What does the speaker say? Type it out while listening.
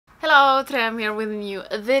Hello, today I'm here with a new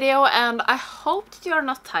video and I hope that you are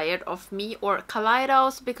not tired of me or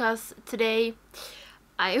Kaleidos because today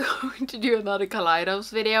I'm going to do another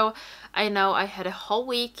Kaleidos video. I know I had a whole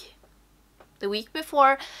week the week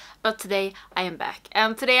before, but today I am back.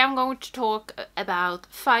 And today I'm going to talk about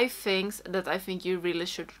 5 things that I think you really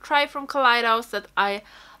should try from Kaleidos that I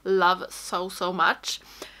love so much.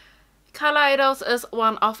 Kaleidos is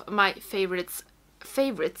one of my favorite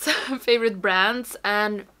brands,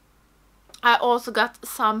 and I also got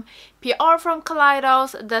some PR from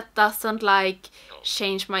Kaleidos that doesn't like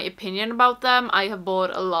change my opinion about them. I have bought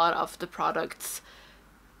a lot of the products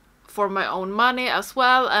for my own money as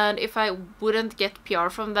well, and if I wouldn't get PR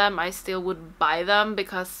from them I still would buy them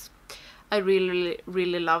because I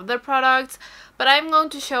really love their products. But I'm going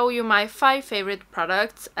to show you my 5 favorite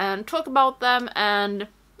products and talk about them and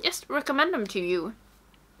just recommend them to you.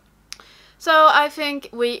 So I think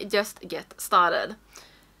we just get started.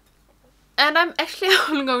 And I'm actually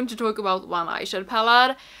only going to talk about one eyeshadow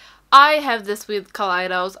palette. I have this with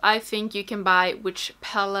Kaleidos. I think you can buy which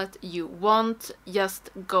palette you want. Just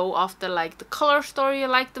go after like the color story you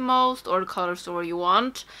like the most or the color story you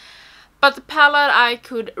want. But the palette I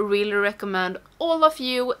could really recommend all of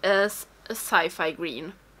you is a Sci-Fi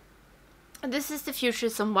Green. This is the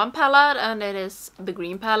Futurism 1 palette and it is the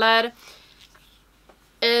green palette.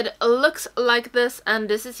 It looks like this and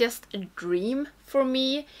this is just a dream for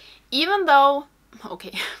me. Even though,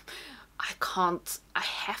 okay, I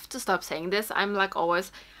have to stop saying this. I'm like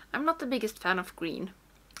always, I'm not the biggest fan of green.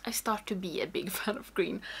 I start to be a big fan of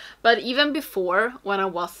green. But even before, when I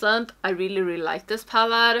wasn't, I really like this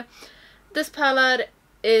palette. This palette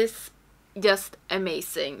is just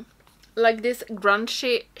amazing. Like this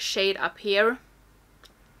grungy shade up here,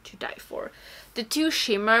 to die for. The 2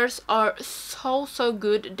 shimmers are so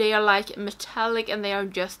good. They are like metallic and they are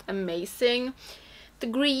just amazing. The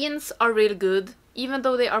greens are really good, even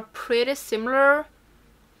though they are pretty similar.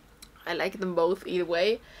 I like them both either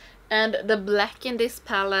way. And the black in this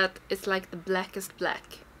palette is like the blackest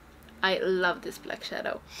black. I love this black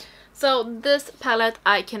shadow. So this palette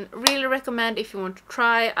I can really recommend if you want to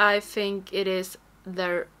try. I think it is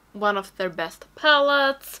one of their best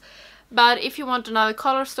palettes. But if you want another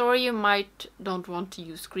color story, you might don't want to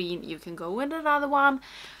use green, you can go with another one.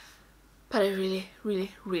 But I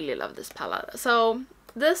really love this palette. So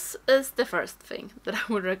this is the first thing that I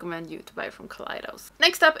would recommend you to buy from Kaleidos.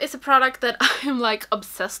 Next up is a product that I am like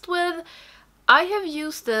obsessed with. I have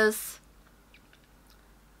used this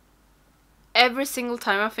every single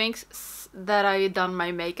time I think that I've done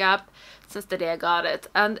my makeup since the day I got it.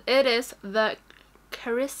 And it is the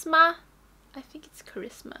Charisma, I think it's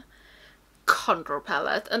Charisma, contour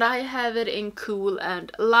palette. And I have it in cool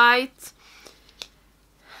and light.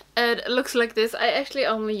 It looks like this. I actually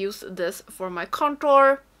only use this for my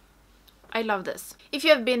contour. I love this. If you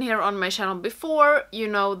have been here on my channel before, you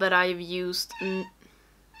know that I've used...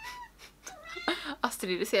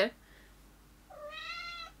 Astrid is here.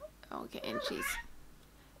 Okay, and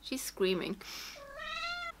she's screaming.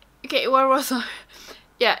 Okay, where was I?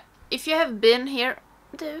 Yeah, if you have been here...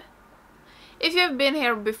 If you have been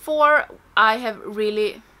here before, I have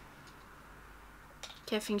really...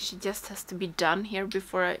 I think she just has to be done here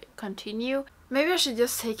before I continue. Maybe I should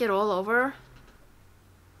just take it all over.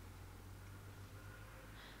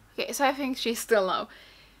 Okay, so I think she's still now.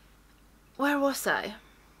 Where was I?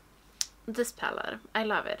 This palette. I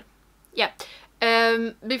love it. Yeah.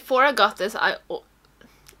 Before I got this,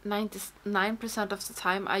 99% of the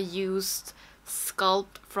time I used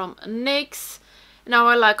Sculpt from NYX. Now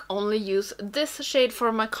I like only use this shade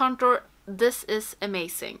for my contour. This is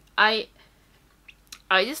amazing.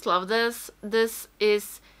 I just love this. This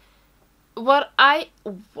is what I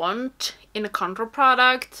want in a contour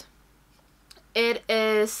product. It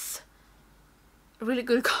is a really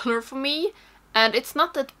good color for me and it's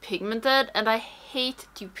not that pigmented, and I hate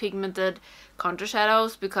too pigmented contour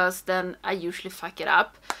shadows because then I usually fuck it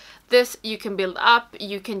up. This you can build up,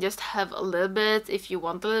 you can just have a little bit if you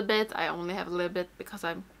want a little bit. I only have a little bit because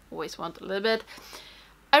I always want a little bit.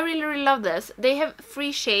 I really love this. They have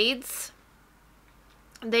 3 shades.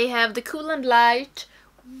 They have the cool and light,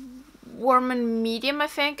 warm and medium, I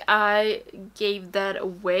think. I gave that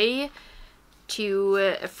away to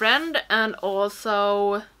a friend, and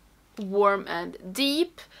also warm and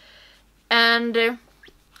deep. And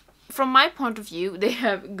from my point of view, they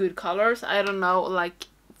have good colors. I don't know, like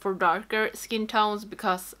for darker skin tones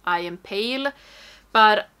because I am pale,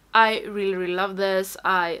 but I really love this.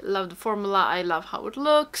 I love the formula, I love how it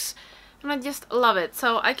looks, and I just love it.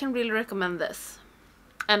 So I can really recommend this.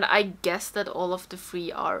 And I guess that all of the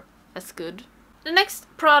 3 are as good. The next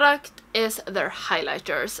product is their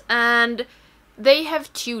highlighters, and they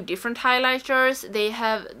have two different highlighters. They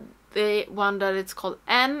have the one that is called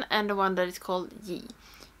N and the one that is called G.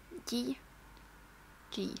 G?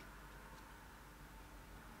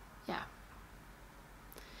 Yeah.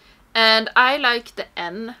 And I like the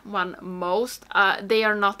N one most. They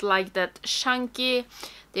are not like that chunky,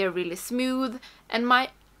 they are really smooth, and my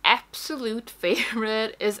absolute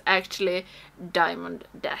favorite is actually Diamond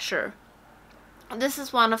Dasher. This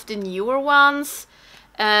is one of the newer ones,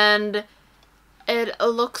 and it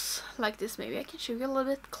looks like this. Maybe I can show you a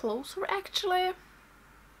little bit closer actually,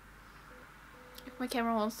 if my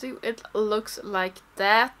camera wants to. It looks like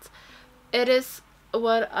that. It is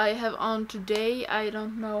what I have on today. I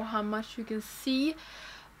don't know how much you can see,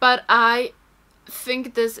 but I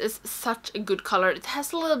think this is such a good color. It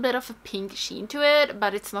has a little bit of a pink sheen to it,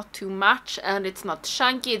 but it's not too much, and it's not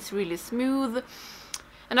chunky. It's really smooth,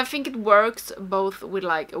 and I think it works both with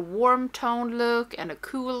like a warm tone look and a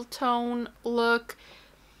cool tone look.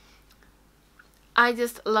 I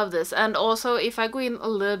just love this. And also, if I go in a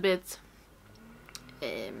little bit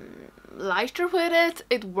lighter with it,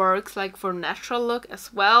 it works like for natural look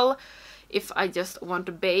as well, if I just want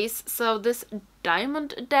a base. So this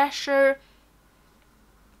Diamond Dasher,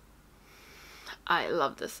 I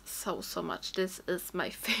love this so much. This is my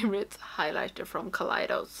favorite highlighter from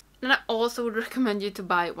Kaleidos. And I also would recommend you to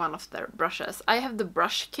buy one of their brushes. I have the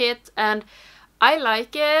brush kit and I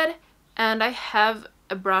like it, and I have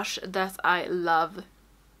a brush that I love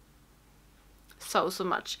so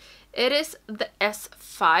much. It is the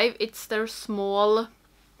S5. It's their small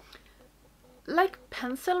like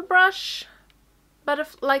pencil brush, but a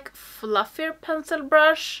like fluffier pencil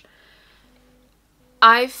brush.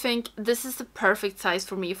 I think this is the perfect size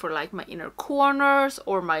for me for like my inner corners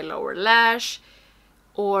or my lower lash,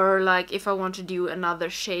 or like if I want to do another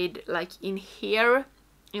shade like in here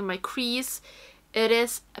in my crease. It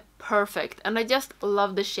is perfect, and I just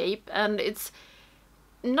love the shape, and it's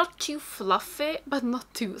not too fluffy but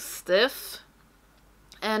not too stiff.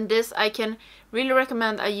 And this I can really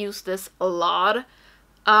recommend. I use this a lot.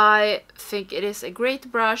 I think it is a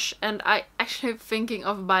great brush, and I actually thinking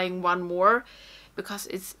of buying one more because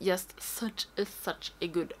it's just such a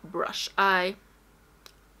good brush. I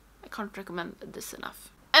can't recommend this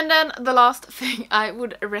enough. And then the last thing I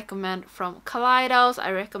would recommend from Kaleidos,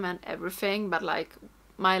 I recommend everything, but like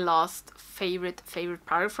my last favorite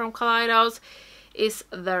product from Kaleidos is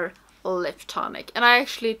their lip tonic. And I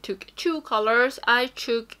actually took two colors. I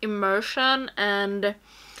took Immersion and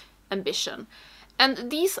Ambition. And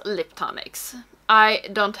these lip tonics, I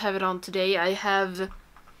don't have it on today. I have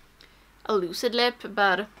a Lucid lip,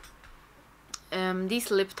 but these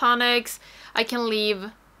lip tonics, I can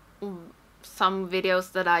leave some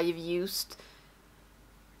videos that I've used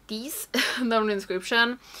these down in the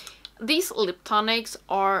description. These lip tonics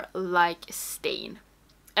are like stain,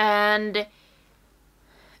 and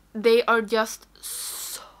they are just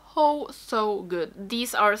so good.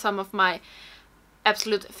 These are some of my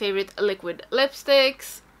absolute favorite liquid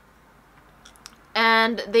lipsticks,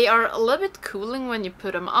 and they are a little bit cooling when you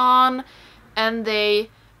put them on, and they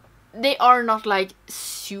are not like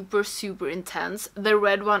super intense. The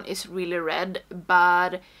red one is really red,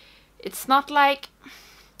 but it's not like,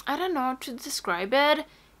 I don't know how to describe it.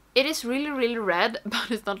 It is really red,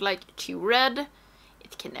 but it's not like too red.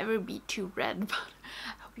 It can never be too red, but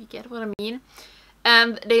I hope you get what I mean.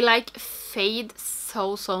 And they like fade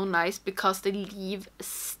so nice because they leave a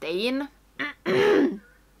stain.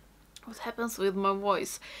 What happens with my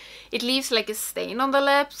voice? It leaves like a stain on the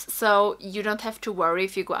lips, so you don't have to worry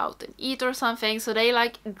if you go out and eat or something. So they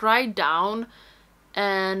like dry down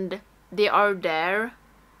and they are there.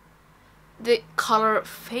 The color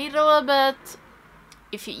fade a little bit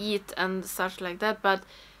if you eat and such like that, but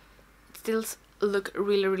it still look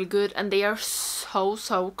really good, and they are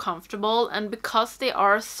so comfortable. And because they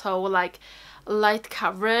are so like light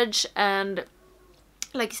coverage and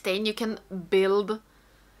like stain, you can build,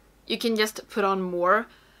 you can just put on more.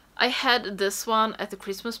 I had this one at the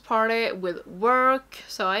Christmas party with work,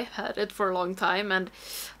 so I had it for a long time, and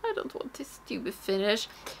I don't want this to be finished.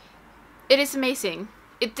 It is amazing.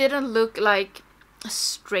 It didn't look like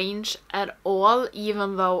strange at all,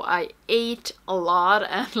 even though I ate a lot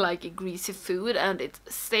and like greasy food, and it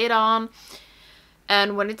stayed on.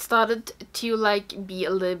 And when it started to like be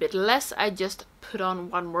a little bit less, I just put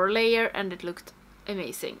on one more layer and it looked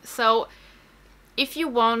amazing. So if you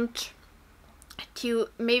want to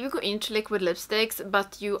maybe go into liquid lipsticks,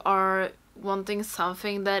 but you are wanting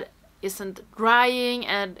something that isn't drying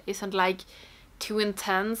and isn't like too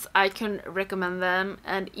intense, I can recommend them.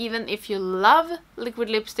 And even if you love liquid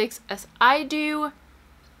lipsticks as I do,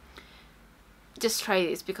 just try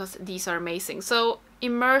these because these are amazing. So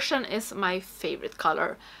Immersion is my favorite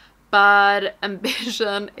color, but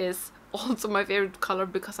Ambition is also my favorite color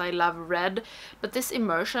because I love red. But this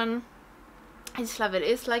Immersion, I just love it.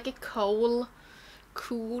 It's like a cool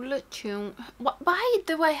tune. Why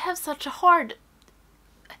do I have such a hard...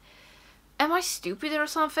 Am I stupid or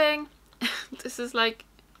something? This is like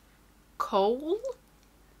coal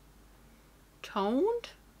toned.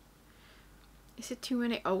 Is it too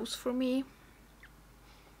many O's for me?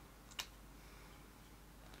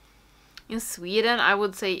 In Sweden I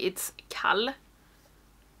would say it's kall.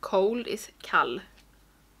 Cold is kall.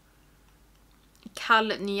 Kall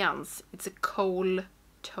nyans. It's a coal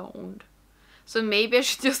toned. So maybe I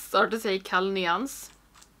should just start to say kall nyans.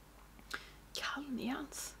 Kall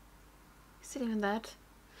nyans. Is it even that?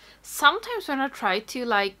 Sometimes when I try to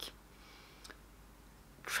like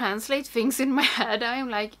translate things in my head, I'm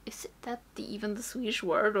like, is it that even the Swedish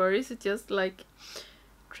word, or is it just like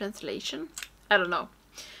translation? I don't know.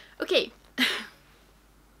 Okay.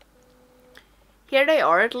 Here they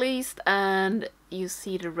are at least, and you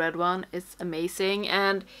see the red one is amazing,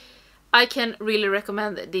 and I can really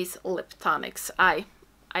recommend these lip tonics. I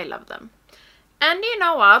love them. And you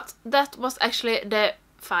know what? That was actually the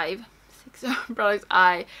 5-6 products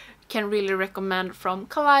I can really recommend from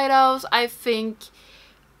Kaleidos. I think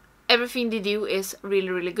everything they do is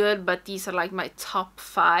really good, but these are like my top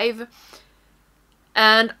 5.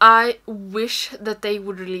 And I wish that they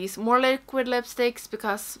would release more liquid lipsticks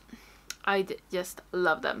because I just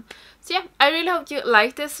love them. So yeah, I really hope you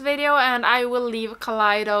like this video, and I will leave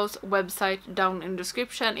Kaleidos website down in the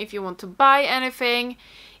description if you want to buy anything.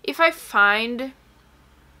 If I find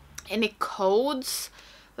any codes,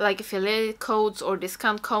 like affiliate codes or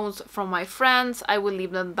discount codes from my friends, I will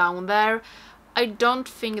leave them down there. I don't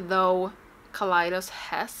think though Kaleidos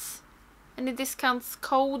has any discount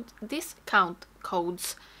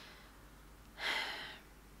codes.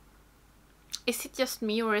 Is it just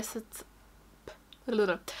me, or is it... I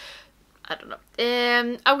don't know.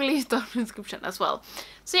 I will leave it down in the description as well.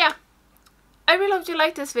 So yeah, I really hope you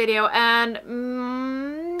like this video, and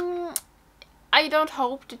I don't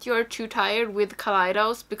hope that you're too tired with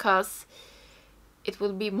Kaleidos, because it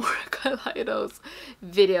will be more Kaleidos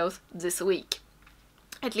videos this week.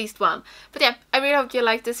 At least one. But yeah, I really hope you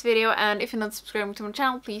like this video, and if you're not subscribing to my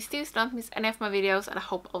channel, please do, so don't miss any of my videos, and I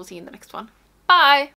hope I'll see you in the next one. Bye!